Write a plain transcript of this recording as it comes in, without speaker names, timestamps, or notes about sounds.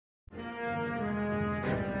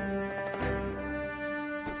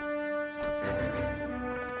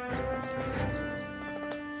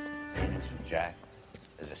Jack.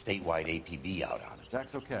 There's a statewide APB out on him.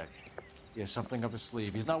 Jack's okay. He has something up his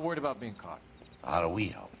sleeve. He's not worried about being caught. How do we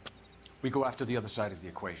help? We go after the other side of the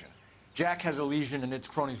equation. Jack has a legion and its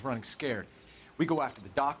cronies running scared. We go after the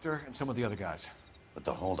doctor and some of the other guys. But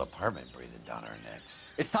the whole department breathing down our necks.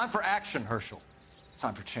 It's time for action, Herschel. It's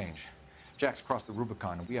time for change. Jack's crossed the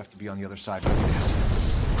Rubicon, and we have to be on the other side.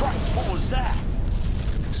 Christ, what was that?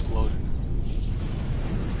 Explosion.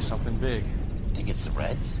 Something big. You think it's the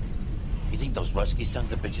Reds? You think those Rusky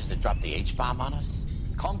sons of bitches that dropped the H-bomb on us?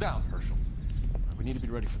 Calm down, Herschel. We need to be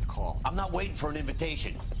ready for the call. I'm not waiting for an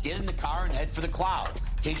invitation. Get in the car and head for the cloud.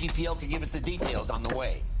 KGPL can give us the details on the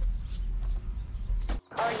way.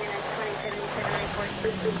 All units,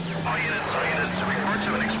 2072 reports. All units, reports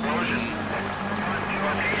of an explosion.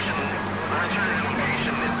 Military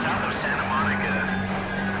location is south of Santa Monica.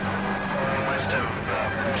 West of,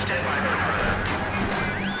 stand by for further.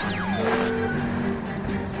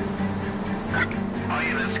 All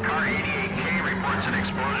units, car 88K reports an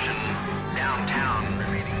explosion downtown.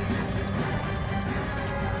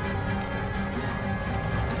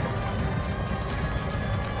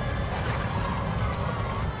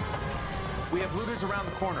 We have looters around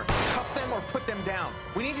the corner. Cuff them or put them down.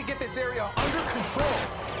 We need to get this area under control.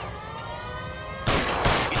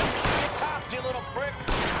 You don't shoot cops, you little prick!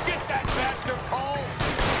 Get that bastard, Cole!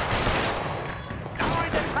 Now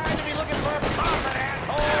ain't the time to be looking for a coffin,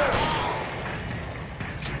 asshole!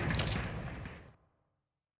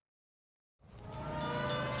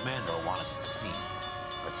 The commander will want us at the scene.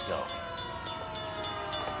 Let's go.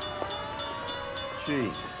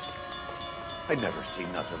 Jesus. I'd never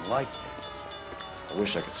seen nothing like this. I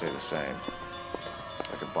wish I could say the same.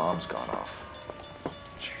 Like a bomb's gone off.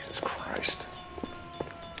 Jesus Christ.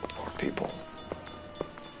 Poor people.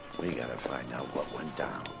 We gotta find out what went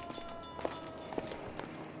down.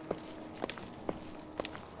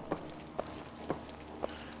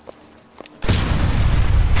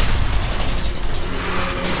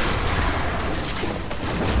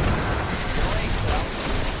 Delayed, Phil.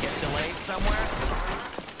 Get delayed somewhere?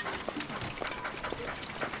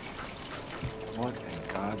 What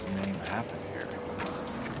in God's name happened here?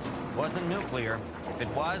 Wasn't nuclear. If it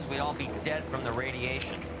was, we'd all be dead from the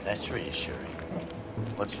radiation. That's reassuring.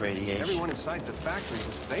 What's radiation? Everyone inside the factory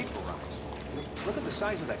was vaporized. Look at the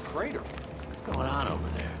size of that crater. What's going on over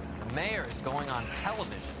there? The mayor is going on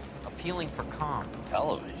television, appealing for calm.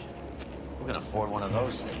 Television? Who can afford one of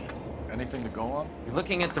those things? Anything to go on? You're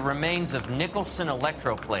looking at the remains of Nicholson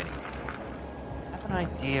electroplating. I have an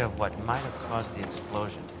idea of what might have caused the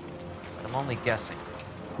explosion, but I'm only guessing.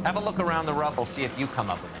 Have a look around the rubble, see if you come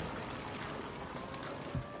up with anything.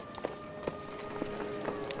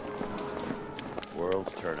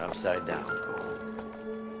 Worlds turn upside down, Cole.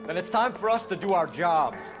 Then it's time for us to do our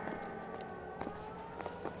jobs.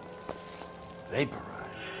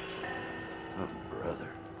 Vaporized. Oh, brother.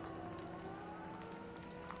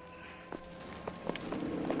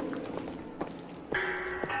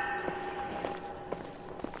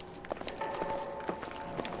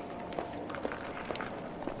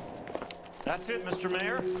 That's it, Mr.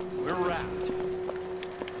 Mayor. We're wrapped.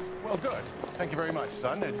 Well, good. Thank you very much,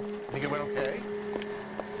 son. And think it went okay?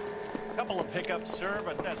 Couple of hiccups, sir,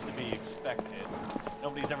 but that's to be expected.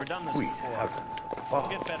 Nobody's ever done this Sweet before. heavens. We'll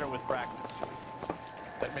get better with practice.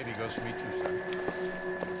 That maybe goes for me too, son.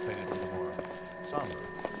 Played it a little more somber.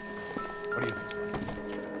 What do you think,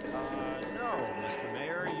 son? No, Mr.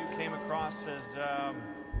 Mayor, you came across as,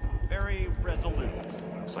 very resolute.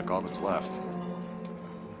 It's like all that's left.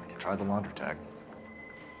 I can try the laundry tag.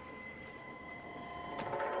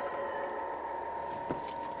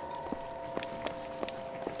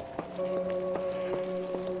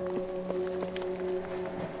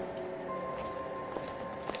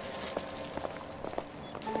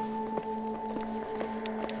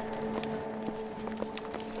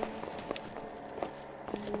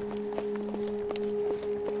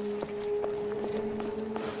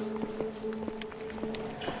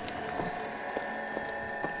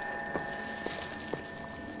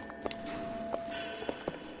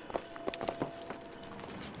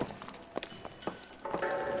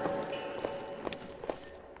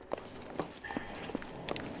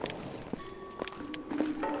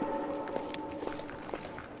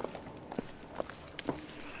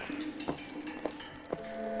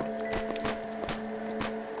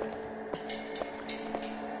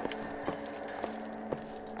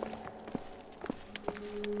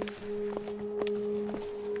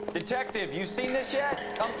 Detective, you seen this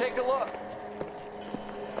yet? Come take a look.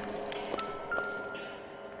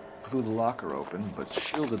 Blew the locker open, but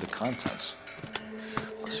shielded the contents.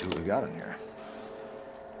 Let's see what we got in here.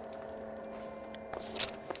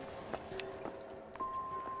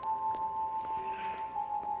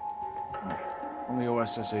 Only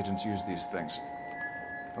OSS agents use these things.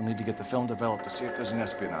 We'll need to get the film developed to see if there's an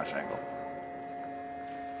espionage angle.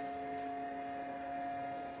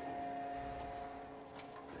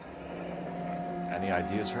 Any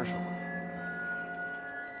ideas, Herschel?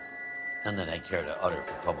 None that I care to utter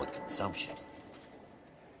for public consumption.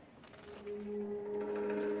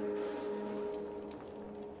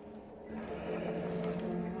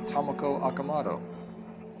 Tomoko Akamoto.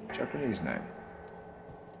 Japanese name.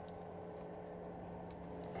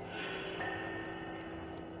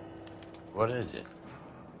 What is it?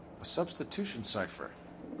 A substitution cipher.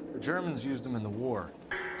 The Germans used them in the war.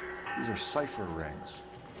 These are cipher rings.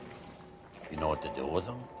 You know what to do with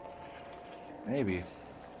them? Maybe.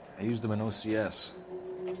 I used them in OCS.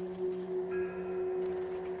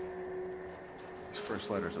 These first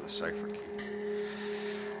letters are the cipher key.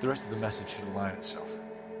 The rest of the message should align itself.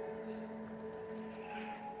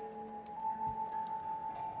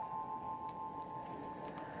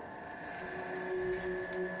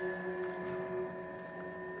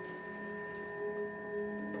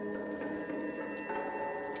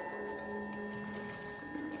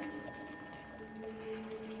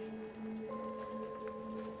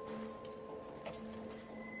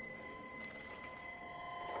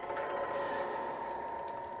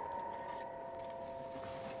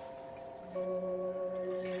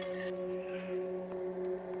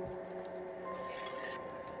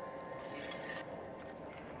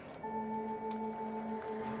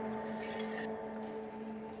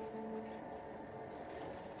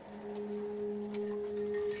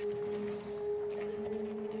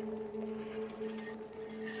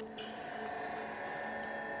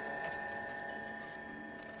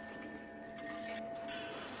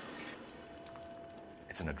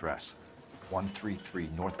 It's an address, 133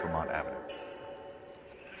 North Vermont Avenue.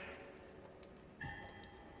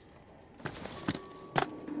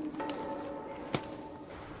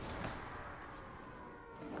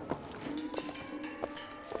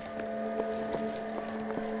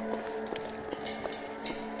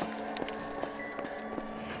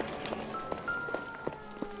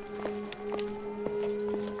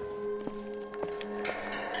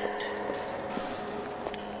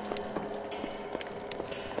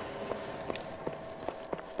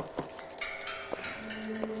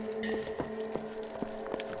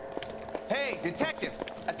 Detective,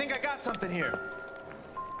 I think I got something here.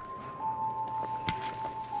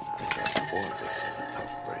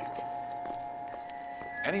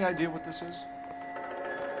 Any idea what this is?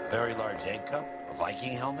 Very large egg cup? A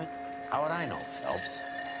Viking helmet? How would I know, Phelps?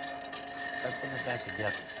 Try putting it back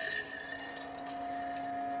together.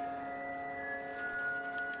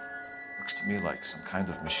 Looks to me like some kind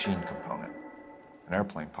of machine component. An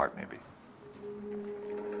airplane part, maybe.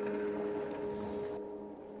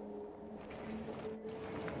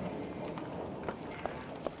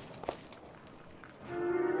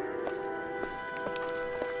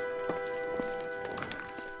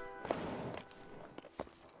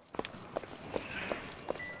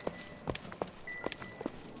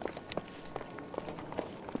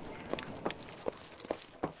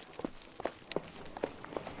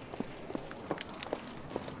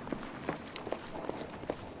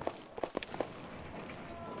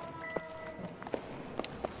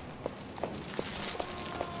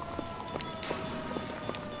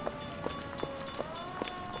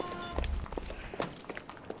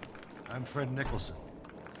 I'm Fred Nicholson.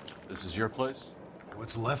 This is your place?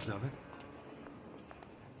 What's left of it.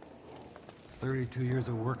 32 years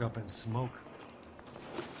of work up in smoke.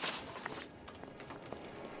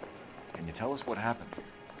 Can you tell us what happened?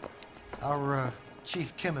 Our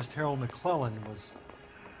chief chemist, Harold McClellan, was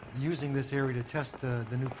using this area to test the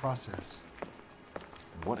new process.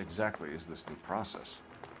 What exactly is this new process?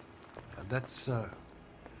 That's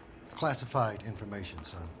classified information,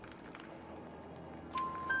 son.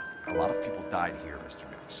 A lot of people died here, Mr.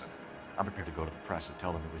 Nicholson. I'm prepared to go to the press and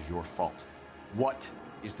tell them it was your fault. What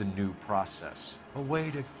is the new process? A way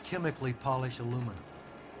to chemically polish aluminum.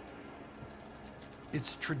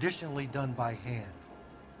 It's traditionally done by hand.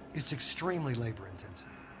 It's extremely labor-intensive.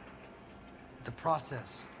 The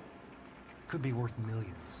process could be worth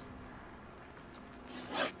millions.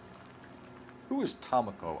 Who is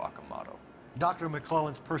Tomoko Akamoto? Dr.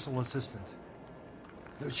 McClellan's personal assistant.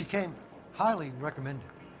 She came highly recommended.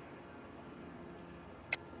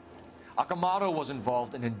 Akamoto was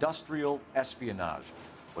involved in industrial espionage.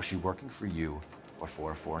 Was she working for you or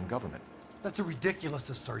for a foreign government? That's a ridiculous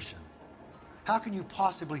assertion. How can you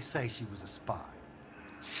possibly say she was a spy?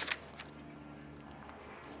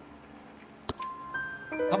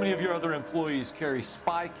 How many of your other employees carry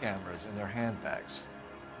spy cameras in their handbags?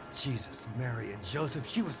 Jesus, Mary, and Joseph,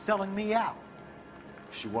 she was selling me out.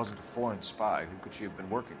 If she wasn't a foreign spy, who could she have been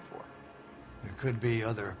working for? There could be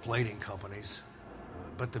other plating companies,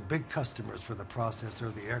 but the big customers for the process are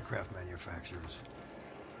the aircraft manufacturers.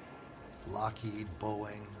 Lockheed,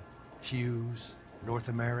 Boeing, Hughes, North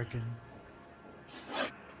American.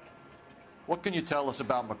 What can you tell us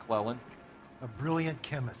about McClellan? A brilliant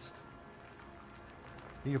chemist.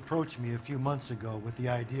 He approached me a few months ago with the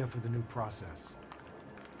idea for the new process.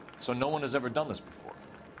 So no one has ever done this before?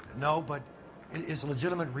 No, but it's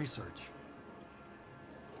legitimate research.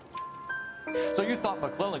 So you thought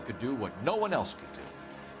McClellan could do what no one else could do?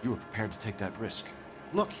 You were prepared to take that risk?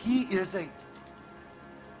 Look, he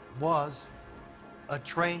was a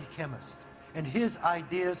trained chemist, and his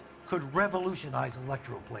ideas could revolutionize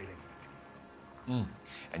electroplating.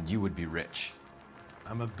 And you would be rich.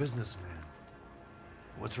 I'm a businessman.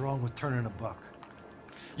 What's wrong with turning a buck?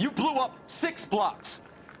 You blew up 6 blocks!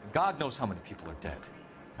 God knows how many people are dead.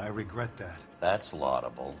 I regret that. That's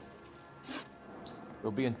laudable.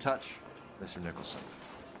 We'll be in touch, Mr. Nicholson.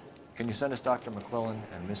 Can you send us Dr. McClellan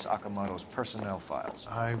and Miss Akamoto's personnel files?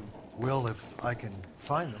 I will if I can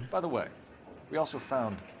find them. By the way, we also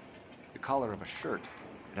found the collar of a shirt.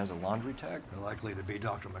 It has a laundry tag. They're likely to be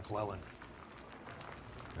Dr. McClellan.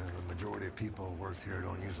 The majority of people who work here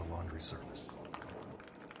don't use a laundry service.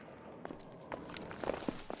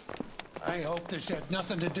 I hope this had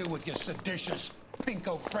nothing to do with your seditious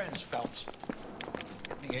pinko friends, Phelps.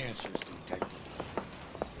 Get me answers, Detective.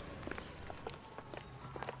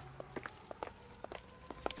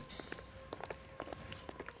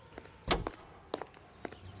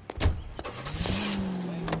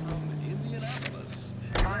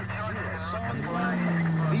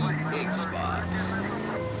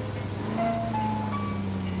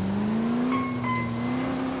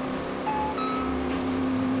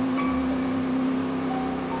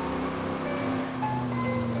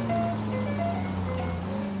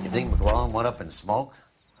 You think McClellan went up in smoke?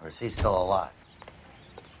 Or is he still alive?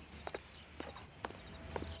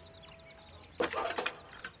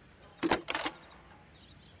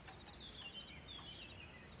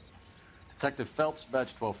 Detective Phelps,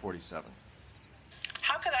 badge 1247.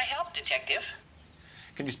 How could I help, Detective?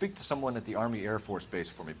 Can you speak to someone at the Army Air Force Base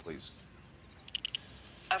for me, please?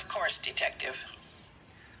 Of course, Detective.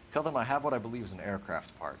 Tell them I have what I believe is an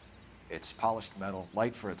aircraft part. It's polished metal,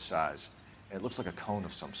 light for its size. It looks like a cone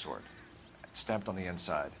of some sort. It's stamped on the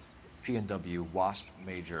inside. P&W Wasp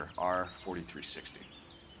Major R4360.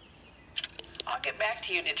 I'll get back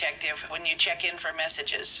to you, Detective, when you check in for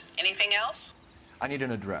messages. Anything else? I need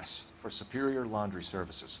an address for Superior Laundry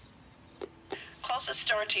Services. Closest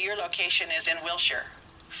store to your location is in Wilshire,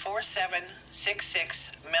 4766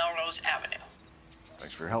 Melrose Avenue.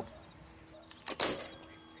 Thanks for your help.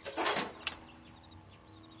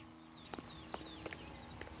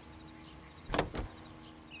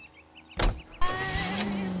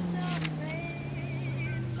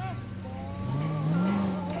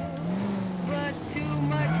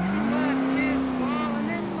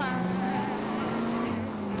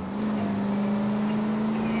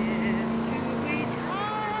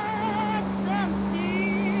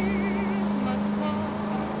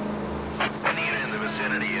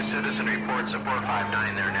 Citizen reports a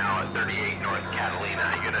 459 there now at 38 North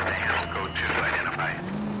Catalina. Unit to handle code 2 to identify.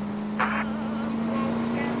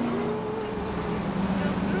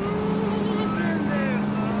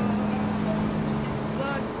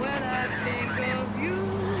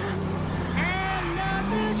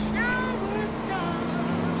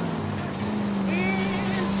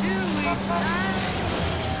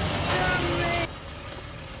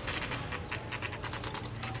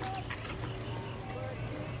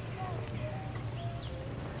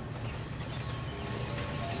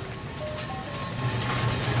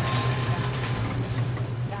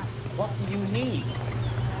 What do you need?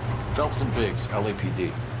 Phelps and Biggs, LAPD.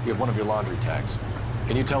 We have one of your laundry tags.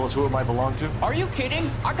 Can you tell us who it might belong to? Are you kidding?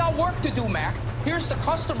 I got work to do, Mac. Here's the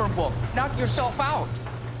customer book. Knock yourself out.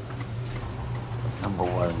 Number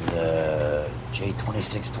was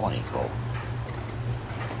J2620, Cole.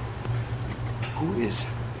 Who is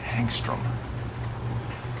Hangstrom?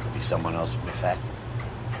 Could be someone else from the factory.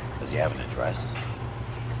 Does he have an address?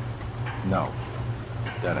 No.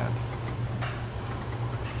 Dead end.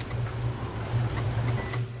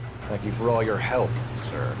 Thank you for all your help,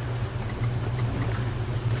 sir.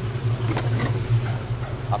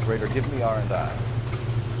 Operator, give me R&I.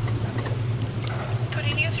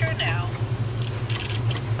 Putting you through now.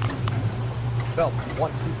 Phelps,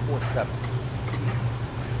 1247.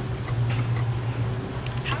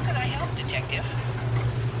 How could I help, Detective?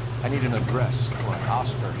 I need an address for an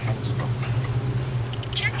Oscar Hangstrom.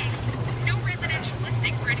 Checking. No residential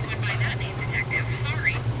listing for anyone by that name, Detective. Sorry.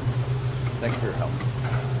 Thanks for your help.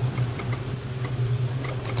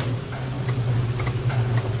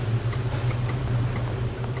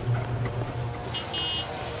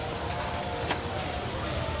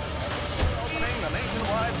 Hosting the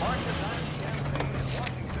nationwide March of Dimes campaign in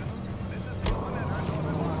Washington, this is Roman and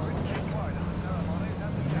Ursula Margaret take part in the ceremonies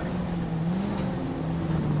at the chapel.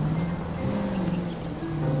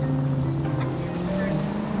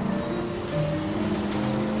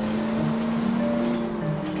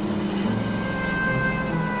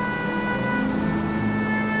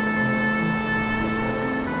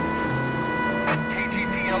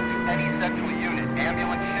 KGPL to any central unit.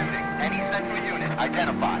 Ambulance shooting. Any central unit.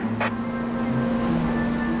 Identified.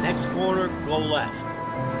 Next corner, go left.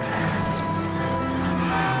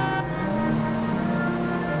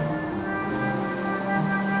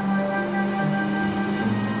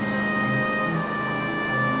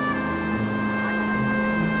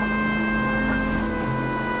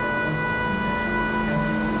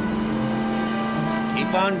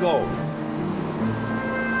 Keep on going.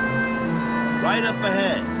 Right up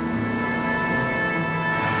ahead.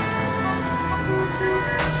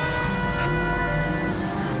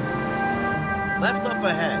 Left up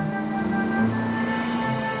ahead.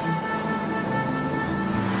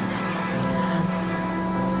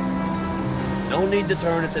 No need to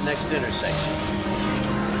turn at the next intersection.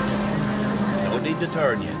 No need to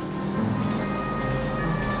turn yet.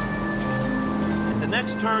 At the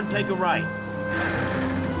next turn, take a right.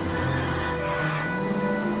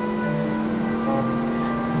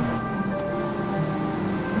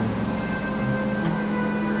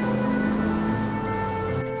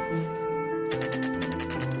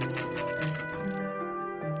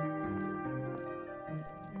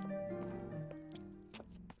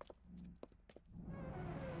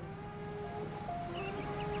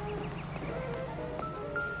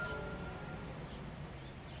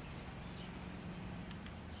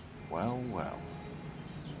 Well, well.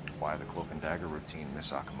 Why the cloak and dagger routine,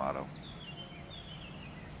 Miss Akamoto?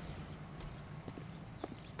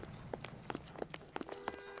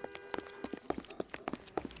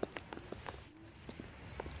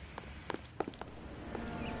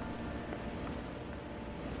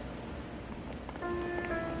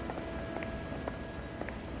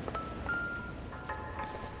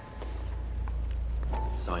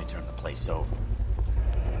 Somebody turned the place over.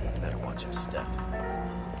 Better watch your step.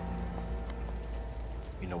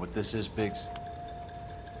 You know what this is, Biggs?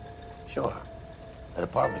 Sure. That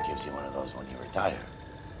apartment gives you one of those when you retire.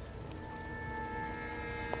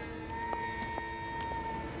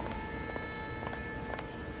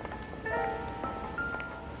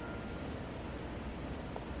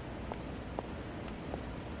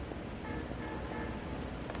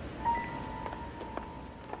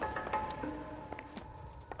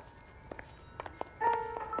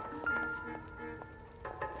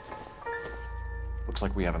 Looks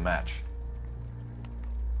like we have a match.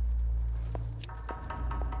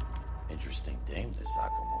 Interesting dame, this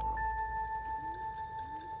Sakamoto.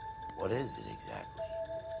 What is it exactly?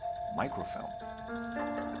 Microfilm.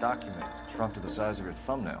 A document shrunk to the size of your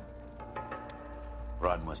thumbnail.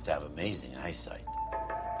 Rod must have amazing eyesight.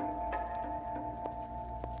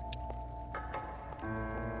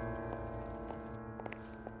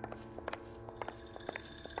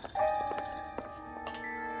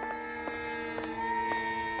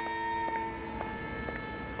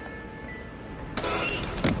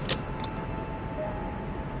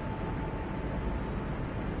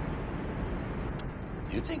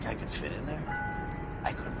 Do you think I could fit in there?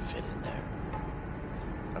 I couldn't fit in there.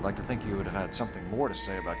 I'd like to think you would have had something more to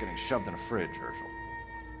say about getting shoved in a fridge, Herschel.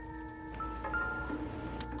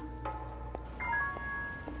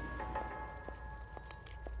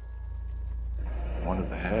 One to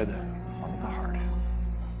the head, one to the heart.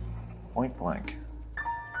 Point blank.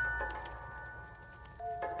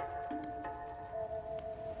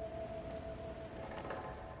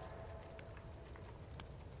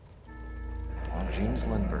 Jeans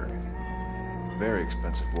Lindbergh. Very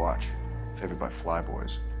expensive watch. Favored by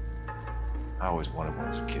flyboys. I always wanted one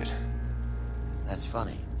as a kid. That's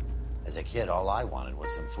funny. As a kid, all I wanted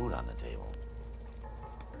was some food on the table.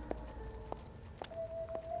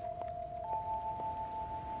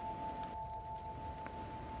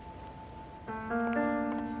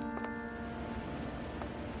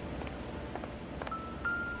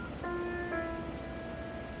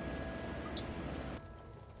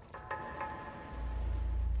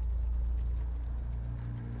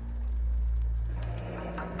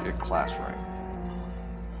 Get class ring.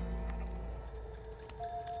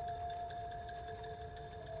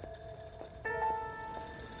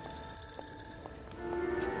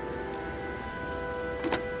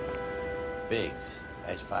 Biggs,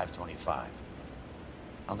 edge 525.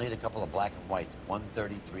 I'll need a couple of black and whites at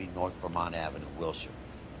 133 North Vermont Avenue, Wilshire.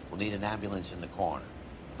 We'll need an ambulance in the corner.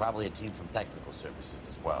 Probably a team from technical services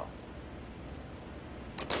as well.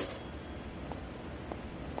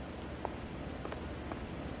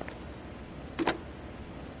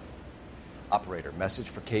 Operator, message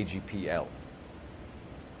for KGPL.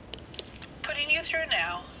 Putting you through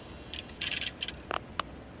now.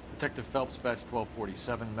 Detective Phelps, badge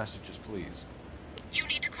 1247, messages, please. You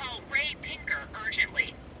need to call Ray Pinker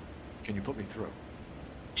urgently. Can you put me through?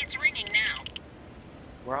 It's ringing now.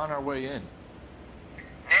 We're on our way in.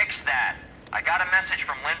 Nix that. I got a message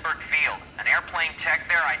from Lindbergh Field. An airplane tech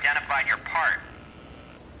there identified your part.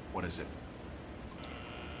 What is it?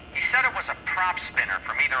 He said it was a prop spinner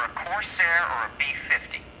from either a Corsair or a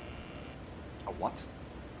B-50. A what?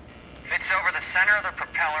 Fits over the center of the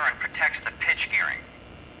propeller and protects the pitch gearing.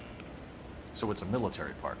 So it's a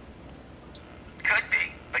military part? Could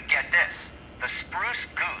be, but get this. The Spruce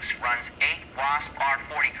Goose runs 8 Wasp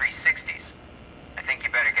R-4360s. I think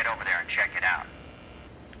you better get over there and check it out.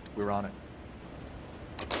 We're on it.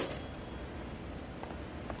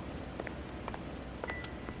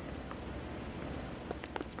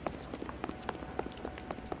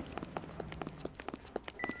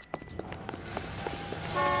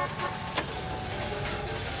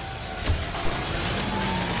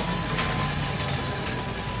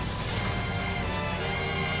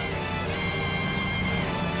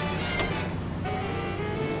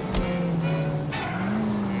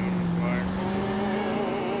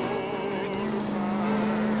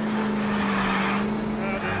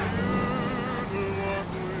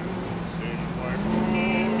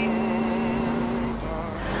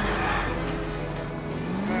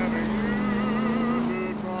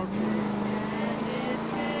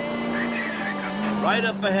 Right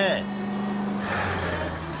up ahead.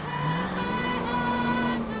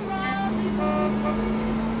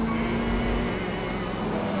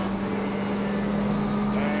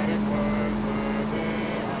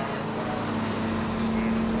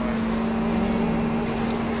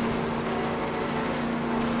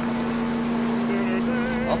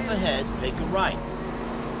 Up ahead, take a right.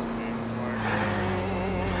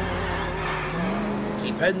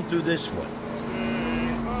 Keep heading through this way.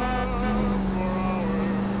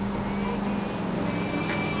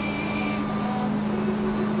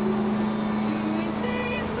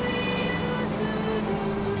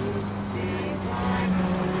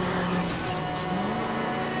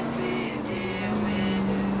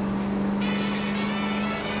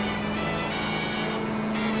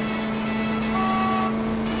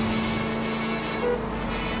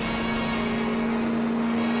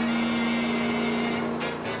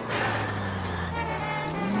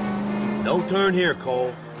 No turn here,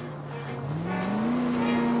 Cole.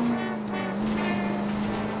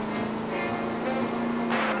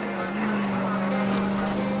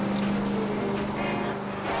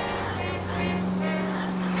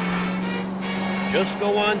 Just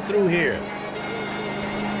go on through here.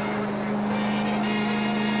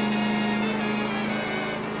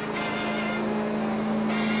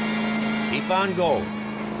 Keep on going.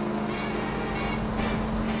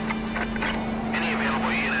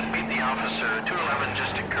 Officer 211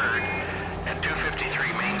 just occurred at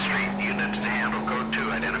 253 Main Street. Unit to handle code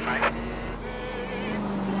 2 identified.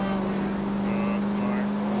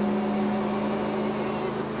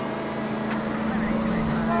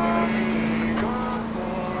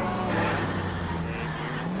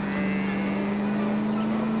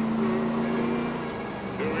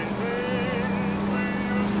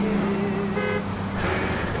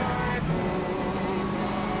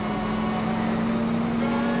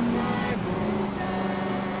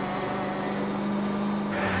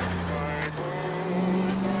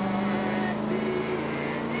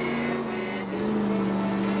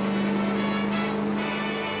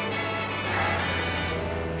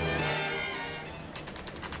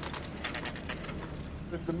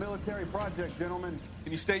 It's a military project, gentlemen.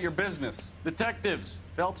 Can you state your business? Detectives,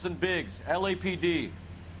 Phelps and Biggs, LAPD.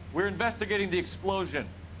 We're investigating the explosion.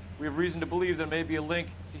 We have reason to believe there may be a link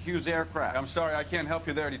to Hughes' aircraft. I'm sorry, I can't help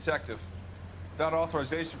you there, Detective. Without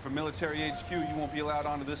authorization from Military HQ, you won't be allowed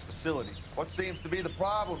onto this facility. What seems to be the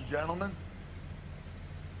problem, gentlemen?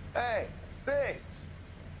 Hey, Biggs.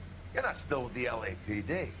 You're not still with the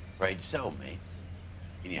LAPD. Afraid so, mates.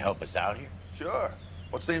 Can you help us out here? Sure.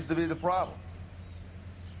 What seems to be the problem?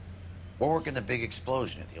 We're working the big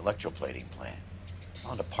explosion at the electroplating plant.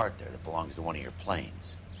 Found a part there that belongs to one of your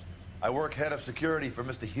planes. I work head of security for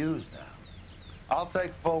Mr. Hughes now. I'll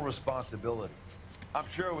take full responsibility. I'm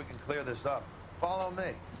sure we can clear this up. Follow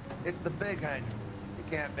me. It's the big hangar. You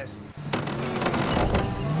can't miss it.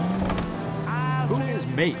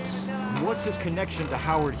 Mapes? And what's his connection to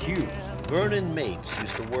Howard Hughes? Vernon Mapes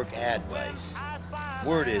used to work advice.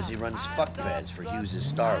 Word is he runs fuck beds for Hughes'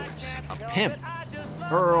 starlets. A pimp.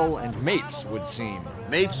 Earl and Mapes would seem.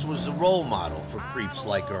 Mapes was the role model for creeps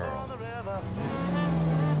like Earl.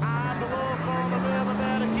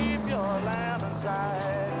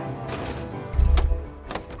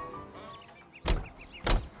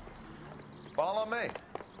 Follow me.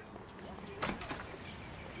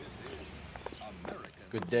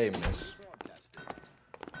 Good day, miss.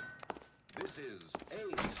 This is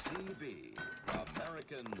ACB,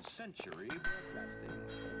 American Century Broadcasting.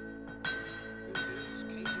 This is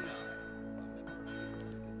KTI.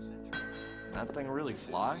 That thing really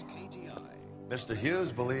fly? Mr.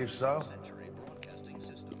 Hughes believes so.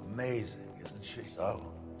 Amazing, isn't she? So,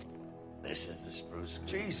 this is the spruce.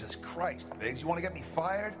 Jesus Christ, Biggs, you want to get me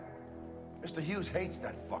fired? Mr. Hughes hates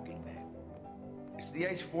that fucking name. It's the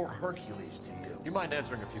H-4 Hercules to you. You mind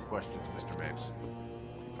answering a few questions, Mr. Mapes?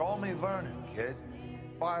 Call me Vernon, kid.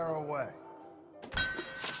 Fire away.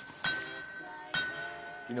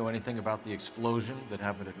 You know anything about the explosion that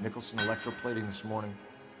happened at Nicholson Electroplating this morning?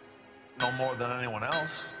 No more than anyone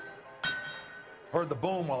else. Heard the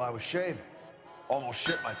boom while I was shaving. Almost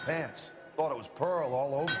shit my pants. Thought it was Pearl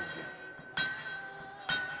all over again.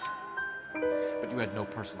 But you had no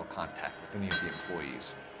personal contact with any of the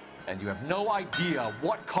employees. And you have no idea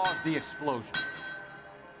what caused the explosion.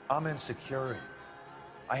 I'm in security.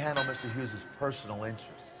 I handle Mr. Hughes' personal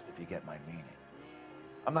interests, if you get my meaning.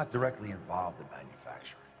 I'm not directly involved in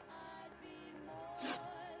manufacturing.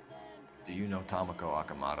 Do you know Tomoko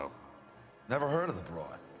Akamoto? Never heard of the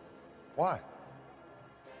broad. Why?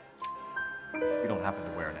 You don't happen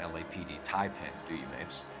to wear an LAPD tie pin, do you,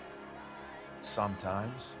 Mapes?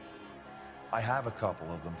 Sometimes. I have a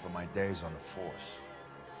couple of them from my days on the force.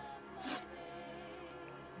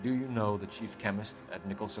 Do you know the chief chemist at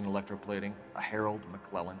Nicholson Electroplating, a Harold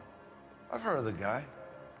McClellan? I've heard of the guy.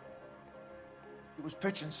 He was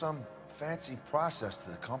pitching some fancy process to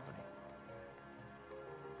the company.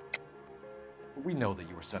 We know that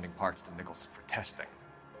you were sending parts to Nicholson for testing.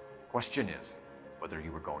 Question is, whether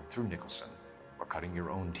you were going through Nicholson or cutting your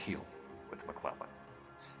own deal with McClellan.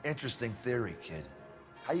 Interesting theory, kid.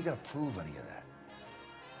 How you gonna prove any of that?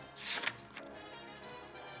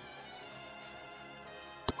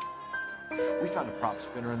 We found a prop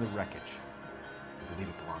spinner in the wreckage. We believe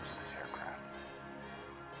it belongs to this aircraft.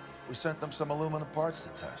 We sent them some aluminum parts to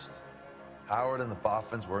test. Howard and the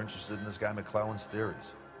Boffins were interested in this guy McClellan's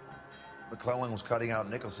theories. McClellan was cutting out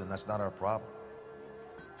Nicholson. That's not our problem.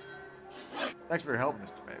 Thanks for your help,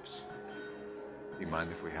 Mr. Mapes. Do you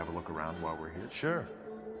mind if we have a look around while we're here? Sure.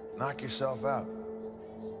 Knock yourself out.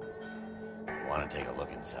 You want to take a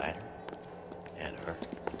look inside her? And her?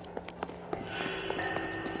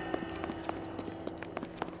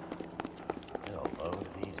 It'll load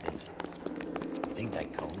these engines. You think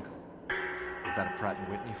that cone? Is that a Pratt &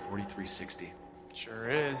 Whitney 4360? Sure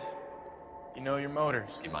is. You know your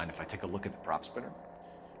motors. Do you mind if I take a look at the prop spinner?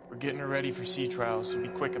 We're getting her ready for sea trials, so be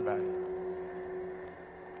quick about it.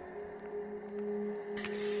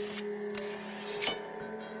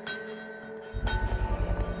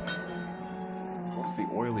 What's the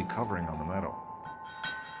oily covering on the metal?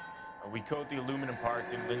 We coat the aluminum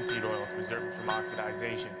parts in linseed oil to preserve it from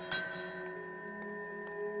oxidization.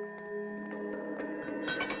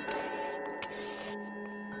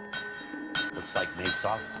 Looks like Mapes'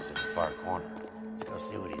 office is in the far corner. Let's go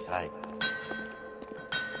see what he's hiding.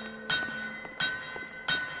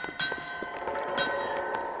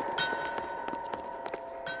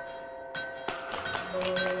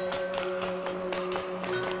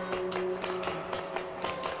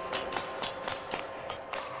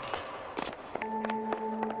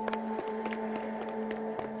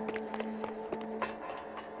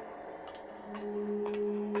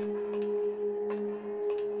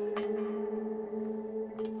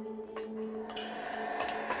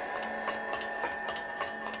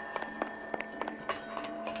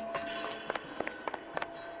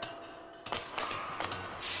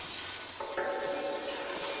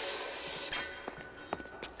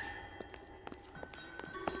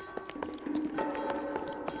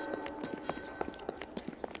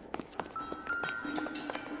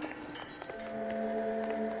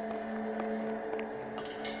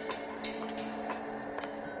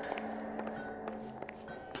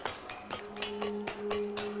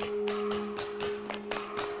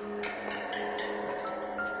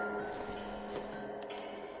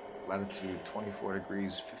 Latitude 24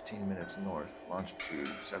 degrees, 15 minutes north. Longitude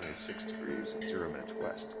 76 degrees, 0 minutes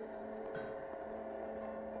west.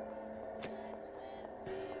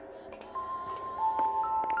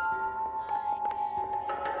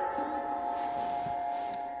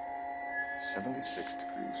 76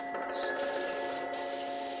 degrees west.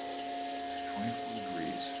 24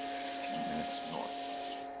 degrees, 15 minutes north.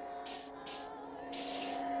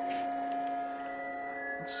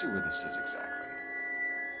 Let's see where this is exactly.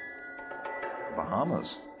 The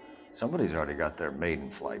Bahamas. Somebody's already got their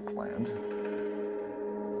maiden flight planned.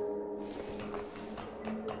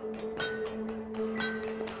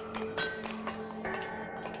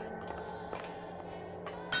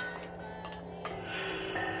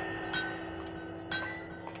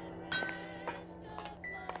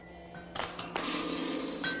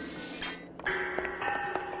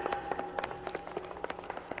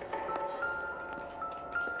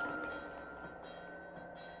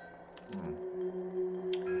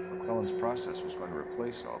 McClellan's process was going to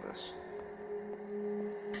replace all this.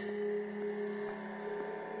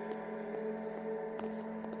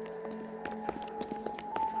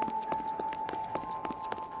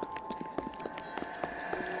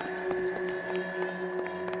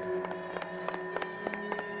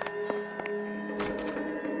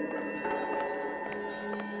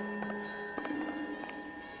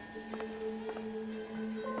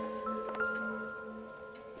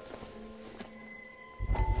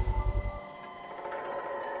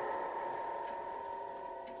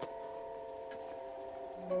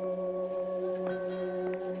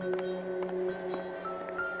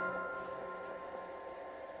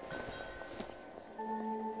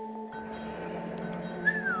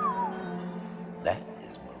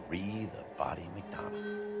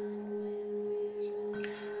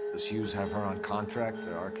 Does Hughes have her on contract to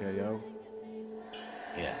RKO?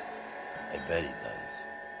 Yeah, I bet he does.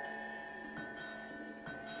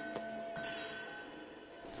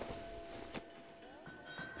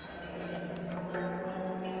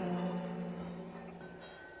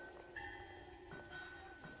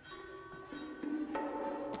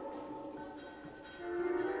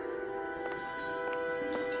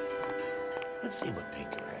 Let's see what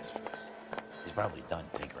Pinker has for us. He's probably done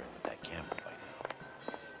tinkering with that camera by now.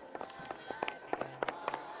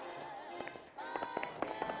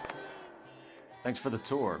 Thanks for the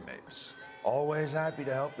tour, Mapes. Always happy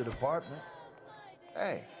to help the department.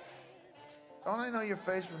 Hey, don't I know your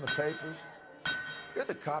face from the papers? You're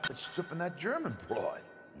the cop that's stripping that German broad.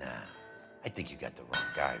 Nah, I think you got the wrong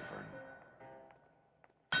guy, Vernon.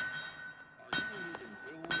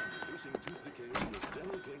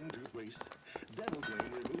 Dental-Clean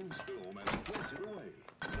removes film and floats it away.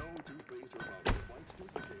 No toothpaste or powder fights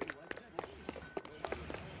tooth decay like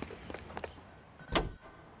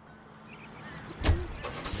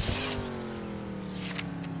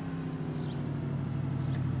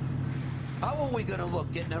How are we gonna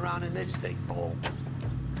look getting around in this thing, Paul?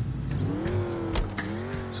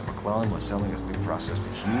 So McClellan was selling his new process to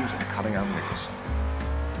Hughes and cutting out Nicholson.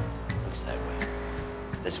 Looks that way.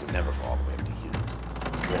 This would never go all the way up to Hughes.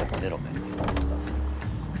 Little middlemen deal with stuff like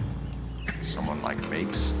this. Someone like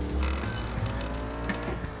Mapes?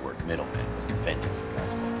 The word middleman was invented for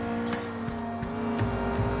guys like Mapes.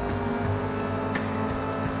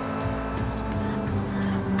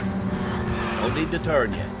 No need to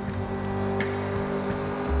turn yet.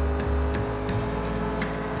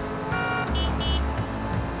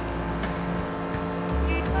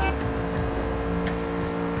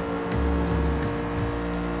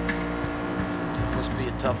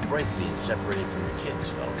 Tough break being separated from the kids,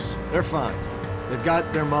 folks. They're fine. They've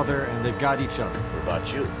got their mother and they've got each other. What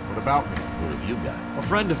about you? What about me? What have you got? A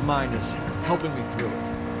friend of mine is helping me through it.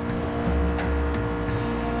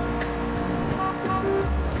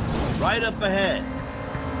 Right up ahead.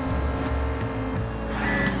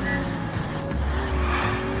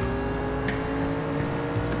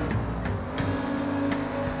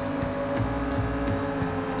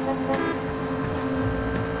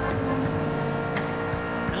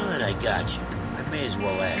 Got you. I may as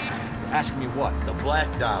well ask you. Ask me what? The Black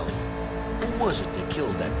Dahlia. Who was it that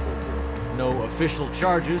killed that poor girl? No official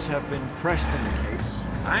charges have been pressed in the case.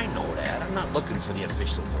 I know that. I'm not looking for the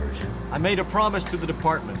official version. I made a promise to the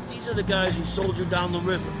department. These are the guys who sold you down the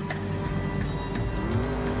river.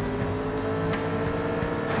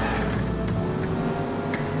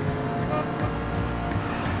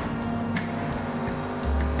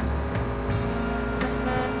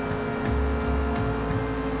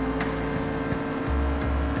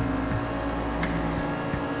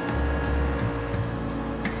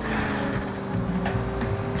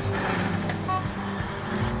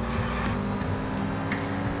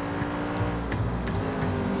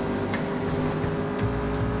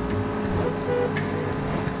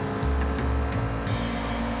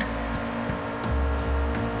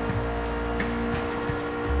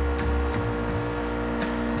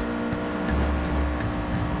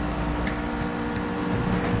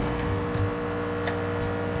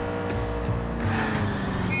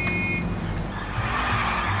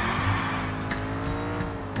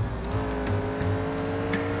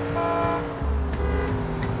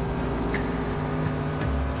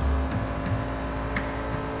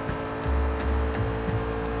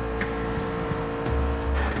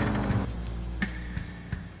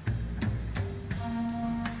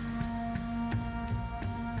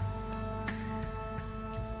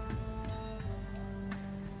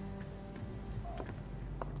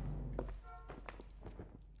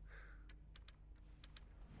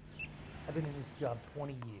 been in this job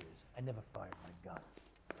 20 years. I never fired my gun.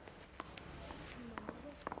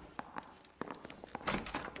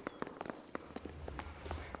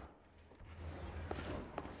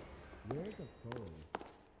 Where's the phone?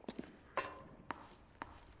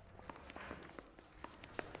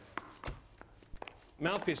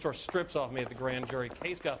 Mouthpiece tore strips off me at the grand jury.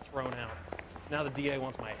 Case got thrown out. Now the DA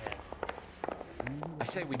wants my head. I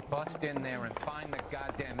say we bust in there and find the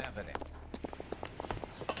goddamn evidence.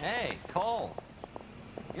 Hey, Cole.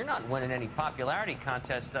 You're not winning any popularity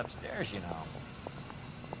contests upstairs, you know.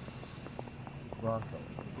 Bronco,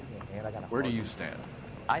 give me a hand. I got a Where do you stand?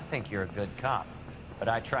 I think you're a good cop, but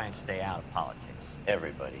I try and stay out of politics.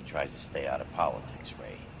 Everybody tries to stay out of politics,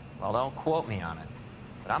 Ray. Well, don't quote me on it,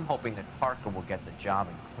 but I'm hoping that Parker will get the job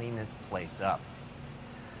and clean this place up.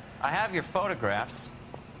 I have your photographs.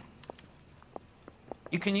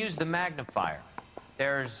 You can use the magnifier.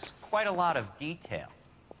 There's quite a lot of detail.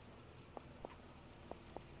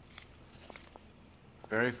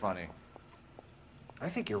 Very funny. I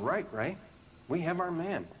think you're right, Ray. We have our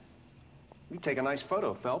man. You take a nice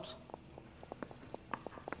photo, Phelps.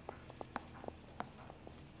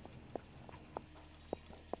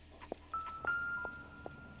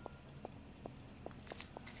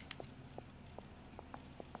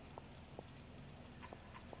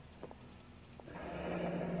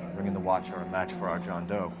 Bringing the Watcher a match for our John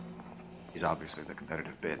Doe. He's obviously the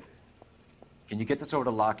competitive bid. Can you get this over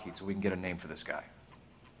to Lockheed so we can get a name for this guy?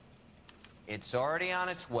 It's already on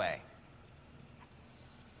its way.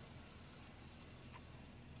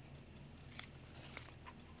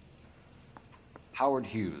 Howard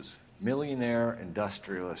Hughes, millionaire,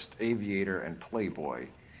 industrialist, aviator, and playboy,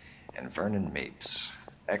 and Vernon Mapes,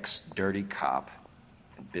 ex-dirty cop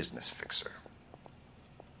and business fixer.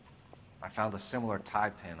 I found a similar tie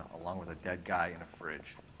pin along with a dead guy in a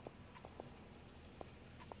fridge.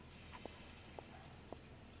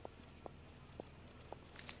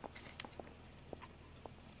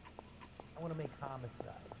 I want to make homicide.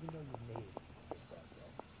 You know you made it.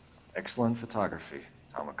 Excellent photography,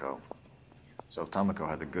 Tomoko. So Tomoko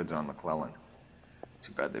had the goods on McClellan.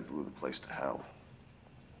 Too bad they blew the place to hell.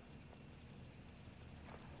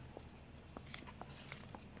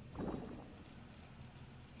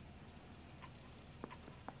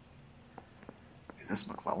 Is this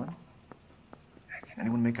McClellan? Can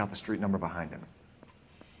anyone make out the street number behind him?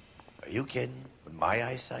 Are you kidding? With my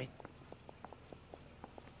eyesight?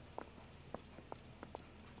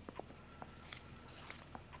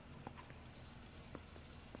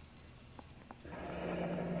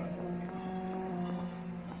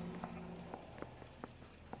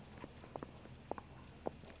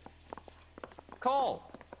 Cole,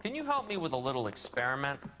 can you help me with a little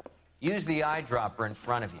experiment? Use the eyedropper in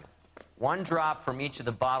front of you. One drop from each of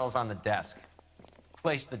the bottles on the desk.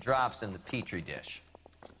 Place the drops in the Petri dish.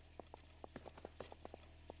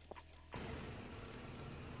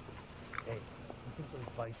 Hey, you think those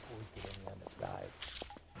vice boys get any on the side?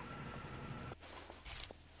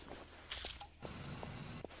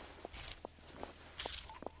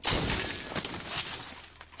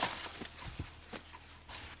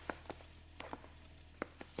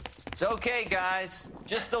 It's okay, guys.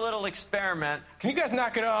 Just a little experiment. Can you guys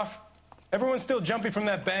knock it off? Everyone's still jumping from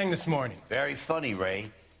that bang this morning. Very funny, Ray.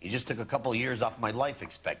 You just took a couple years off my life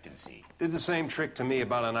expectancy. Did the same trick to me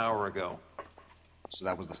about an hour ago. So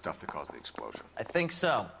that was the stuff that caused the explosion? I think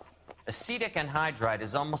so. Acetic anhydride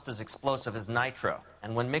is almost as explosive as nitro,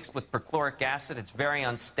 and when mixed with perchloric acid, it's very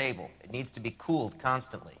unstable. It needs to be cooled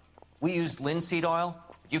constantly. We used linseed oil,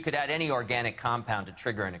 but you could add any organic compound to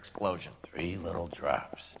trigger an explosion. 3 little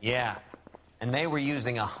drops. Yeah, and they were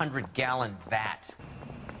using a 100-gallon vat.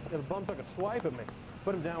 Yeah, the bum took a swipe at me.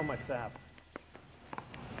 Put him down with my sap.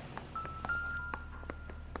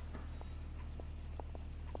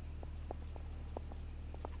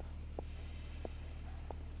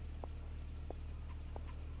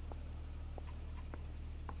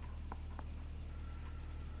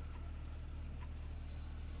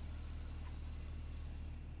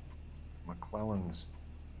 McClellan's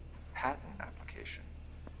patent application.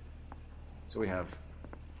 So we have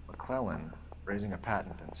McClellan raising a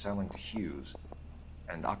patent and selling to Hughes,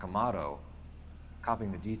 and Akamoto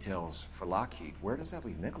copying the details for Lockheed. Where does that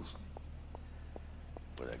leave Nicholson?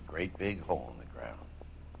 With a great big hole in the ground.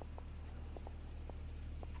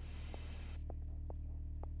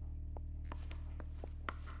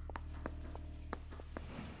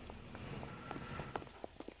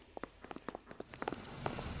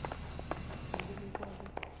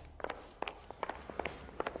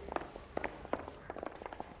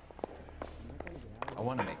 I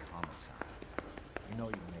want to make homicide. You know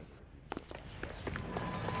you make it.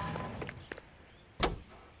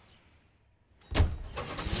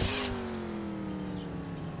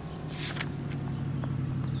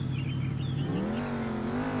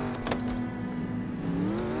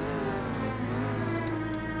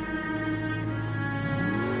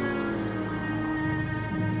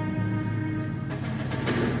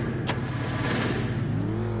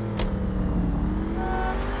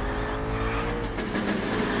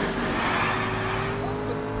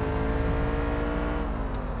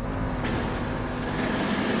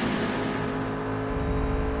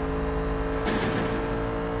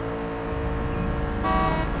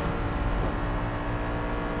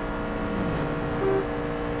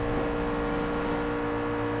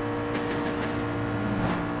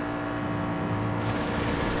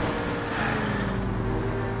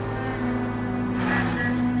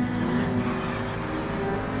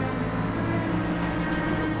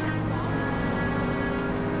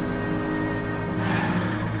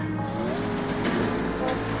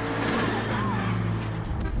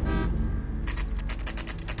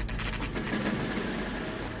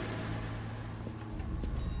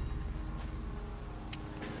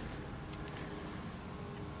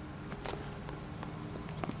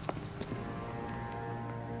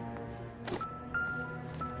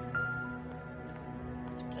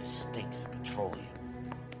 stinks of petroleum.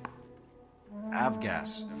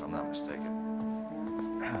 Avgas, if I'm not mistaken.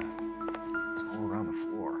 It's all around the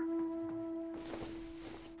floor.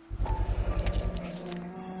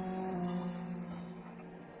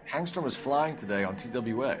 Hangstrom is flying today on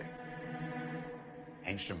TWA.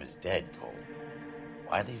 Hangstrom is dead, Cole.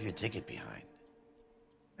 Why leave your ticket behind?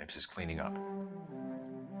 Mapes is cleaning up.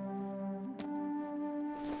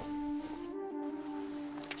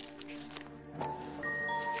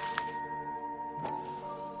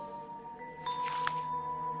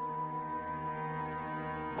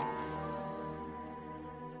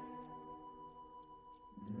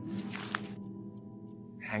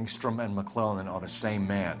 Hangstrom and McClellan are the same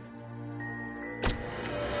man.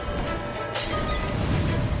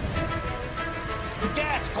 The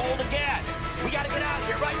gas, Cole, the gas! We gotta get out of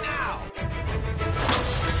here right now!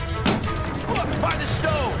 Look, by the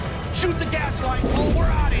stove! Shoot the gas line, Cole, we're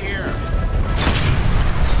out of here!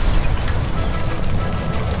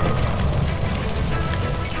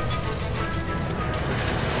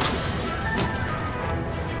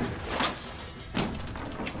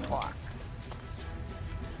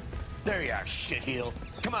 There you are, shitheel.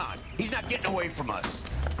 Come on, he's not getting away from us.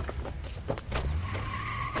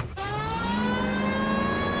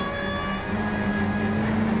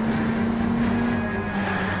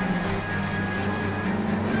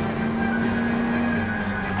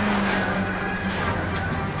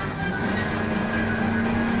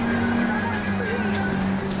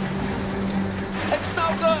 It's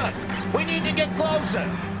no good. We need to get closer.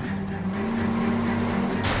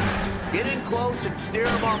 Get in close and steer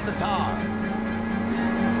him off the tar.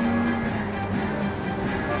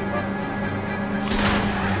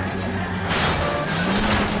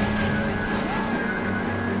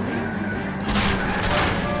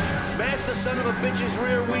 Smash the son of a bitch's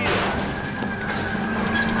rear wheels.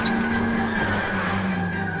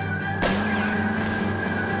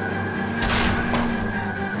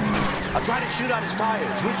 I'll try to shoot out his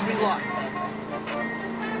tires. Wish me luck.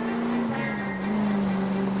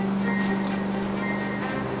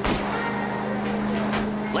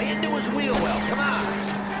 Lay into his wheel well, come on!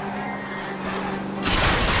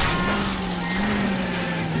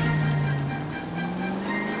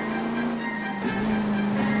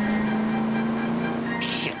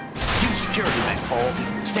 Shit! You security men, Cole.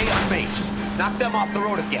 Stay on base. Knock them off the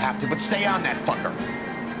road if you have to, but stay on that fucker.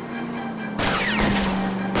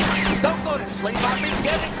 Don't go to sleep, I've been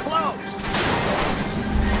getting close!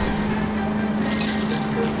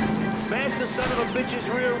 Smash the son of a bitch's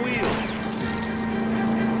rear wheels.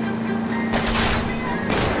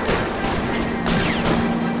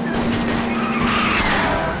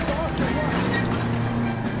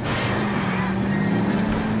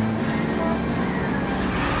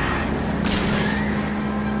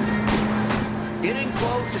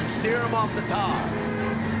 And steer him off the tar.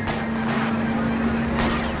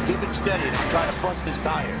 Keep it steady and try to bust his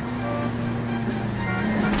tires.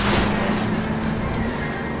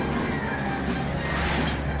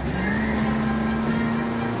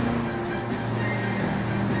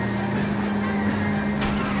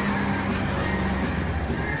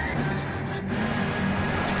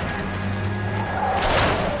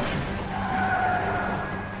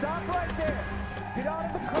 Stop right there. Get out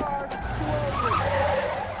of the car.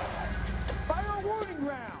 Fire a warning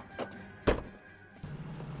round.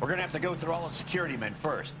 We're gonna have to go through all the security men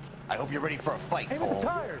first. I hope you're ready for a fight, Aim at the Cole.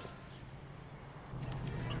 tires.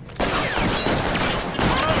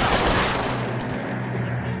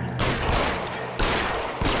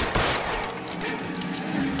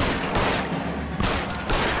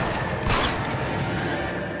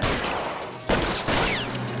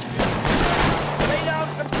 Lay down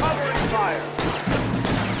some cover and fire.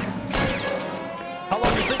 How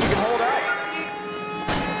long do you think you can hold out?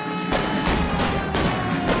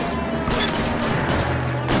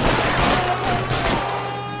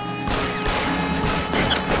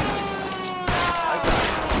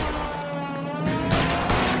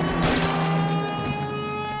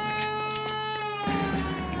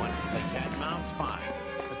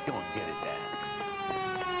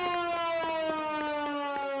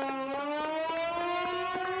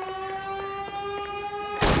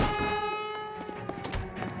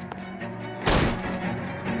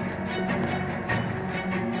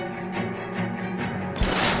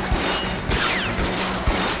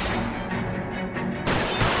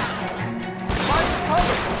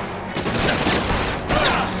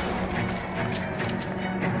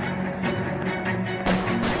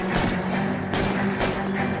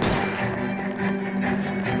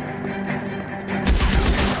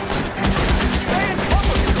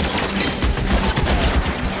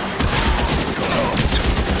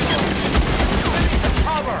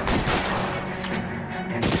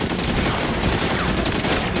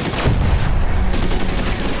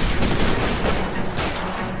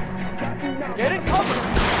 Get in cover!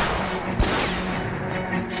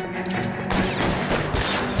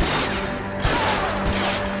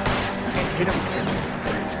 Hit him.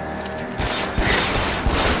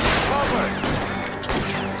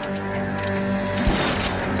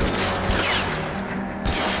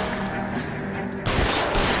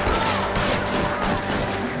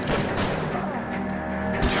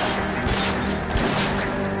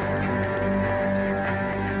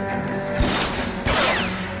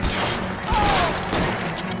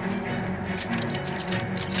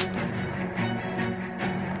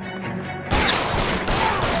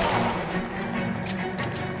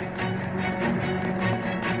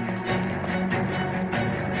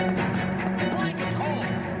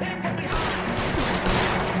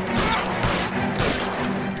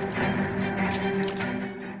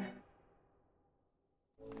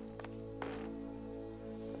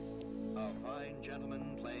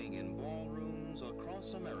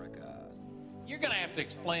 You're gonna have to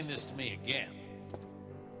explain this to me again.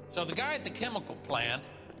 So the guy at the chemical plant,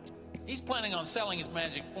 he's planning on selling his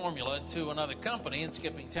magic formula to another company and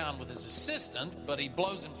skipping town with his assistant, but he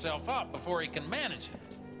blows himself up before he can manage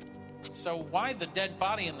it. So why the dead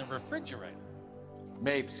body in the refrigerator?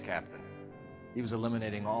 Mapes, Captain. He was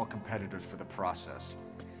eliminating all competitors for the process.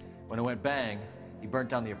 When it went bang, he burnt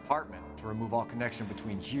down the apartment to remove all connection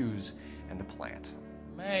between Hughes and the plant.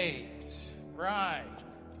 Mapes, right.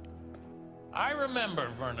 I remember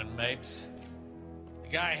Vernon Mapes. The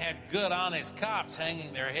guy had good, honest cops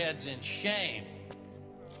hanging their heads in shame.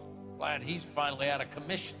 Glad he's finally out of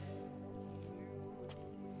commission.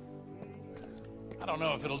 I don't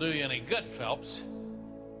know if it'll do you any good, Phelps,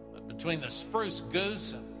 but between the Spruce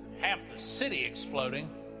Goose and half the city exploding,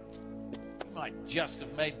 you might just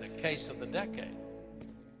have made the case of the decade.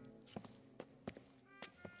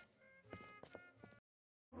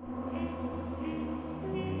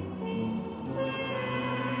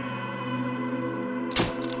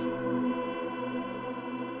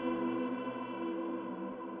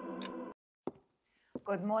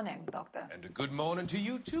 Good morning, Doctor. And a good morning to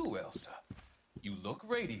you too, Elsa. You look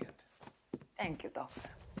radiant. Thank you, Doctor.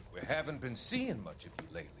 We haven't been seeing much of you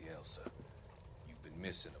lately, Elsa. You've been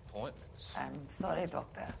missing appointments. I'm sorry,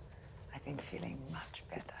 Doctor. I've been feeling much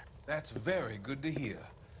better. That's very good to hear.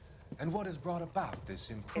 And what has brought about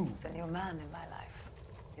this improvement? It's the new man in my life.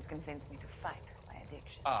 He's convinced me to fight my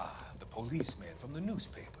addiction. Ah, the policeman from the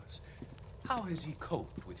newspapers. How has he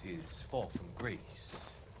coped with his fall from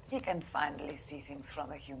grace? He can finally see things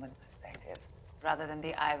from a human perspective, rather than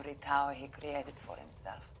the ivory tower he created for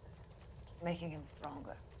himself. It's making him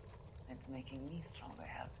stronger. And it's making me stronger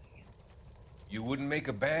helping him. You wouldn't make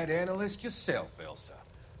a bad analyst yourself, Elsa.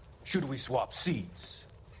 Should we swap seats?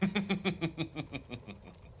 We're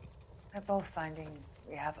both finding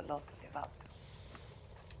we have a lot to live up to.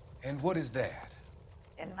 And what is that?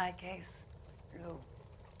 In my case, Lou.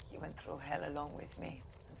 He went through hell along with me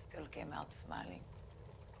and still came out smiling.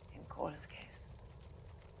 In Cole's case,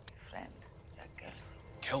 his friend, Jack Kelso.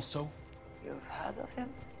 Kelso? You've heard of him?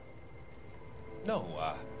 No,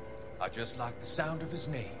 I just like the sound of his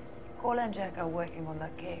name. Cole and Jack are working on a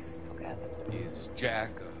case together. Is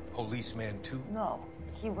Jack a policeman too? No,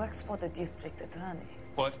 he works for the district attorney.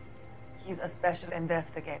 What? He's a special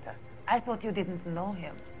investigator. I thought you didn't know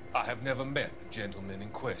him. I have never met the gentleman in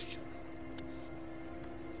question.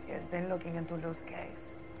 He has been looking into Lou's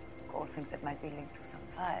case. Cole thinks it might be linked to some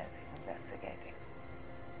fires he's investigating.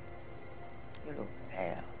 You look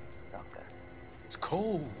pale, Doctor. It's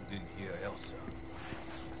cold in here, Elsa.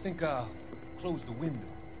 I think I'll close the window.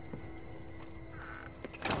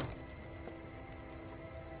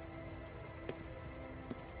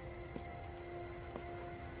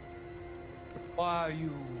 Why are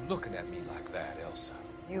you looking at me like that, Elsa?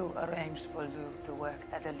 You arranged for Lou to work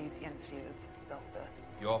at Elysian Fields, Doctor.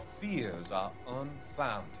 Your fears are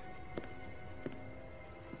unfounded.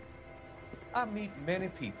 I meet many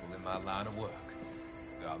people in my line of work.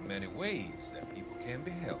 There are many ways that people can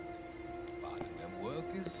be helped. Finding them work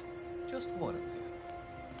is just one of them.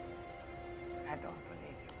 I don't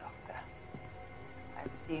believe you, Doctor.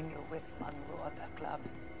 I've seen you with Monroe at the club.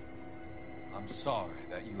 I'm sorry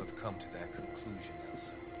that you have come to that conclusion,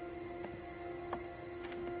 Elsa.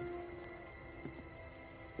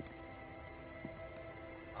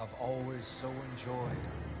 I've always so enjoyed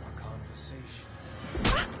our conversation.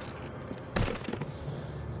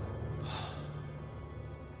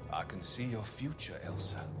 I can see your future,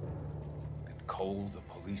 Elsa. And Cole, the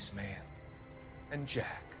policeman. And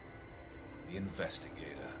Jack, the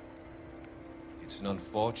investigator. It's an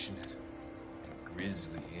unfortunate and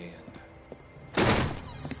grisly end.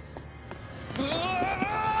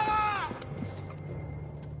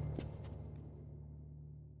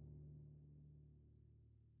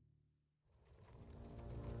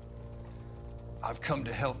 I've come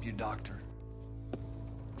to help you, Doctor.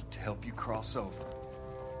 To help you cross over.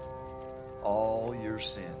 All your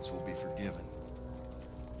sins will be forgiven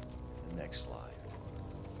in the next life.